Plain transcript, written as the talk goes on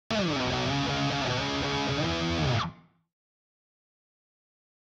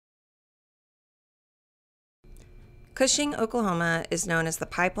Cushing, Oklahoma is known as the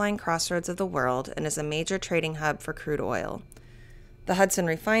pipeline crossroads of the world and is a major trading hub for crude oil. The Hudson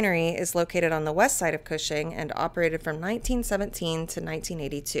Refinery is located on the west side of Cushing and operated from 1917 to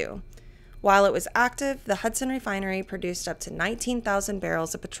 1982. While it was active, the Hudson Refinery produced up to 19,000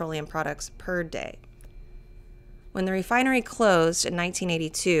 barrels of petroleum products per day. When the refinery closed in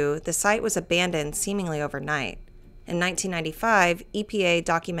 1982, the site was abandoned seemingly overnight. In 1995, EPA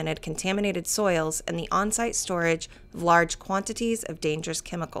documented contaminated soils and the on-site storage of large quantities of dangerous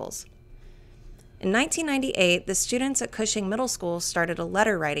chemicals. In 1998, the students at Cushing Middle School started a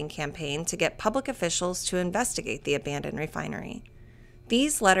letter-writing campaign to get public officials to investigate the abandoned refinery.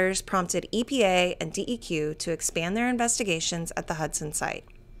 These letters prompted EPA and DEQ to expand their investigations at the Hudson site.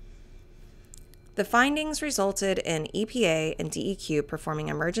 The findings resulted in EPA and DEQ performing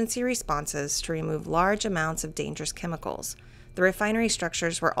emergency responses to remove large amounts of dangerous chemicals. The refinery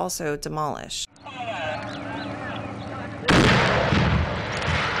structures were also demolished.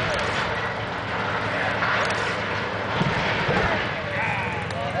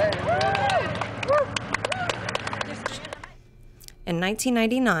 In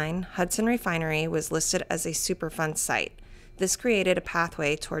 1999, Hudson Refinery was listed as a Superfund site. This created a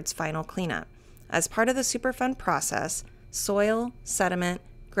pathway towards final cleanup. As part of the Superfund process, soil, sediment,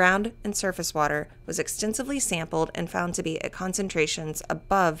 ground, and surface water was extensively sampled and found to be at concentrations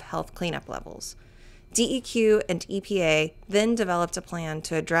above health cleanup levels. DEQ and EPA then developed a plan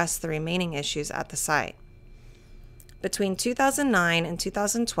to address the remaining issues at the site. Between 2009 and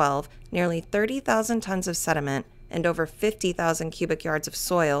 2012, nearly 30,000 tons of sediment and over 50,000 cubic yards of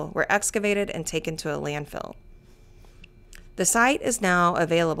soil were excavated and taken to a landfill. The site is now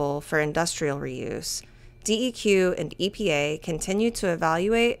available for industrial reuse. DEQ and EPA continue to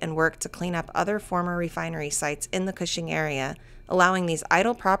evaluate and work to clean up other former refinery sites in the Cushing area, allowing these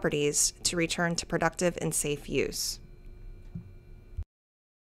idle properties to return to productive and safe use.